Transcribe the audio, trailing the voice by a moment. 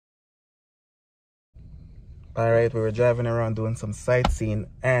All right, we were driving around doing some sightseeing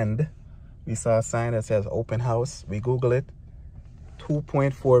and we saw a sign that says open house. We Google it.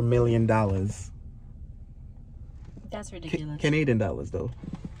 $2.4 million. That's ridiculous. Canadian dollars though.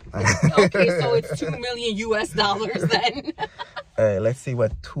 Okay, so it's $2 million US then. All right, let's see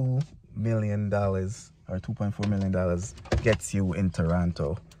what $2 million or $2.4 million gets you in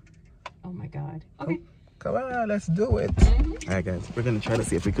Toronto. Oh my God. Okay. Come on, let's do it. All right, guys, we're gonna try to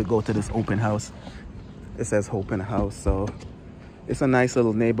see if we could go to this open house. It says open house, so it's a nice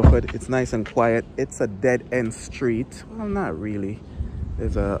little neighborhood. It's nice and quiet. It's a dead-end street. Well, not really.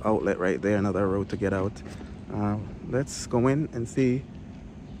 There's an outlet right there, another road to get out. Let's go in and see.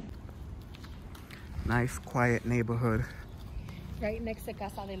 Nice, quiet neighborhood. Right next to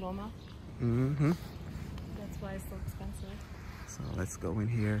Casa de Loma. Mm-hmm. That's why it's so expensive. So let's go in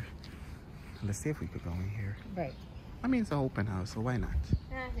here. Let's see if we could go in here. Right. I mean, it's an open house, so why not?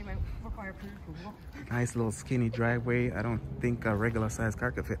 They might require pre-approval. Nice little skinny driveway. I don't think a regular sized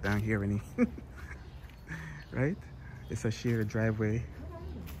car could fit down here any. Right? It's a shared driveway.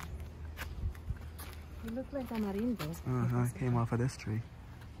 You look like tamarindos. Uh-huh, came off of this tree.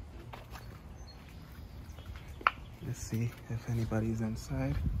 Let's see if anybody's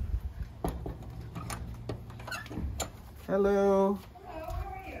inside. Hello.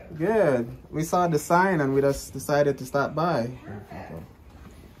 Good. We saw the sign and we just decided to stop by.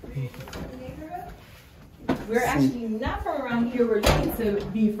 We're actually not from around here. We're looking to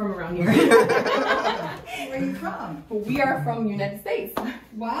be from around here. Where are you from? We are from United States.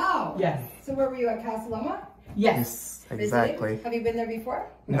 Wow. Yes. So where were you at Casa Loma? Yes. Exactly. Have you been there before?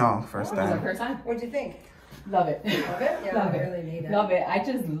 No, first It was our time. first time. What'd you think? Love it. Love it? Yeah, Love I it. really need it. Love it. I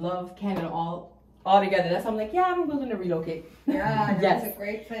just love Canada all together. That's why I'm like, yeah, I'm willing to relocate. Yeah, Yes. it's a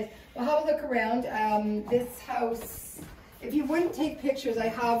great place. Well, have a look around. This house, if you wouldn't take pictures, I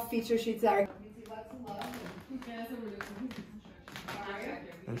have feature sheets there. You see lots of love.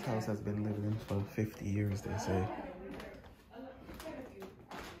 This house has been lived in for 50 years, they say.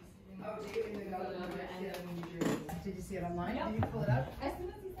 Did you see it online? Did you pull it up? As soon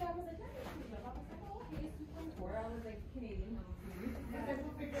as he said, I was like, yeah, it's 2.4. I was like, Canadian.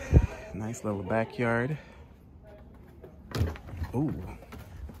 Nice little backyard. Ooh.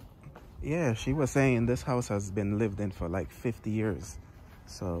 Yeah, she was saying this house has been lived in for like 50 years.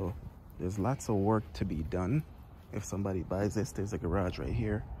 So there's lots of work to be done. If somebody buys this, there's a garage right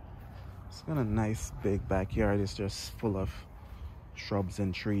here. It's got a nice big backyard. It's just full of shrubs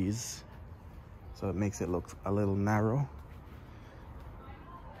and trees. So it makes it look a little narrow.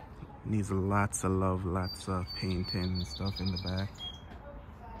 Needs lots of love, lots of painting and stuff in the back.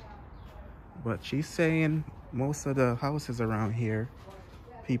 But she's saying most of the houses around here,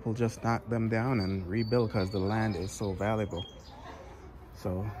 people just knock them down and rebuild because the land is so valuable.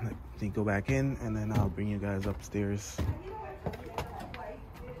 So let me go back in and then I'll bring you guys upstairs.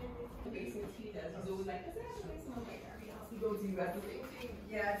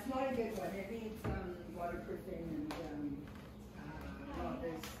 Yeah, it's not a good one. It needs waterproofing and well,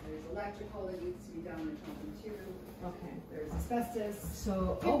 there's electrical that needs to be done on top of too. Okay. There's asbestos.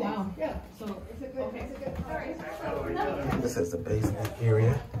 So, oh wow. Yeah. So, It's a good project. This is the basement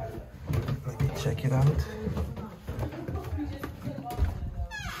area. Let me check it out.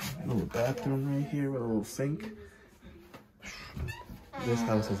 Little bathroom right here with a little sink. This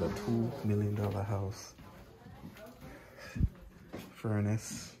house is a $2 million house.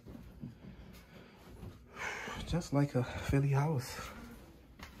 Furnace. Just like a Philly house.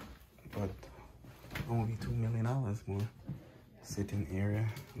 But only $2 million more. Sitting area,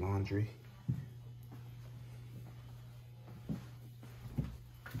 laundry.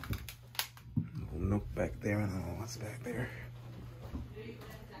 Little nook back there, I don't know what's back there.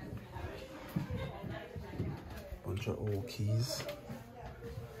 Bunch of old keys.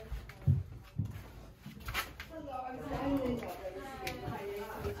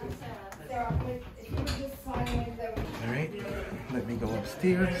 Alright, let me go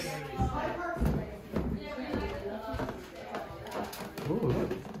upstairs. Ooh,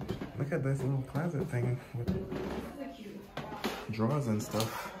 look at this little closet thing with drawers and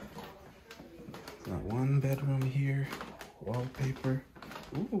stuff. Got one bedroom here, wallpaper.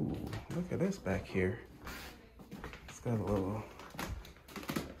 Ooh, look at this back here. It's got a little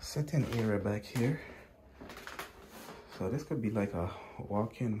sitting area back here. So this could be like a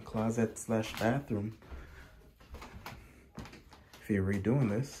walk-in closet slash bathroom if you're redoing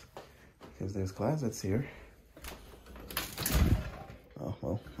this, because there's closets here. Oh,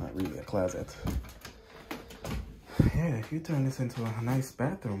 well, not really a closet. Yeah, if you turn this into a nice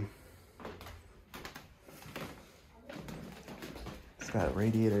bathroom. It's got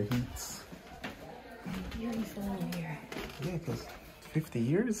radiator heats. You're still in here. Yeah, because 50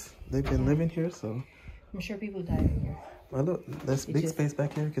 years they've been living here, so. I'm sure people died in here. Well, look, this big space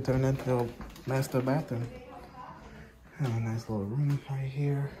back here could turn into a master bathroom. And a nice little room right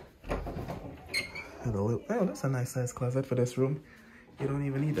here. And a little, oh, that's a nice size closet for this room. You don't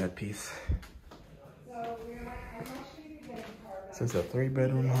even need that piece. So it's a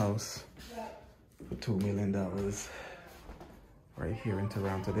 3-bedroom house for $2 million right here in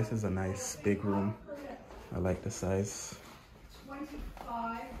Toronto. This is a nice big room. I like the size. 25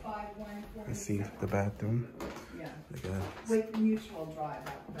 by 140. Let's see the bathroom. Yeah. Like With mutual drive,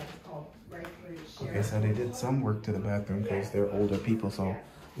 that's called, right, where you share. okay, so they did some work to the bathroom because they're older people, so I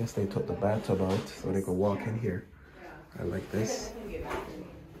guess they took the bathtub out so they could walk in here. I like this.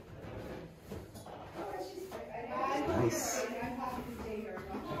 Nice.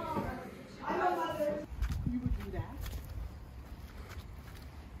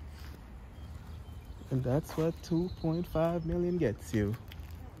 And that's what 2.5 million gets you.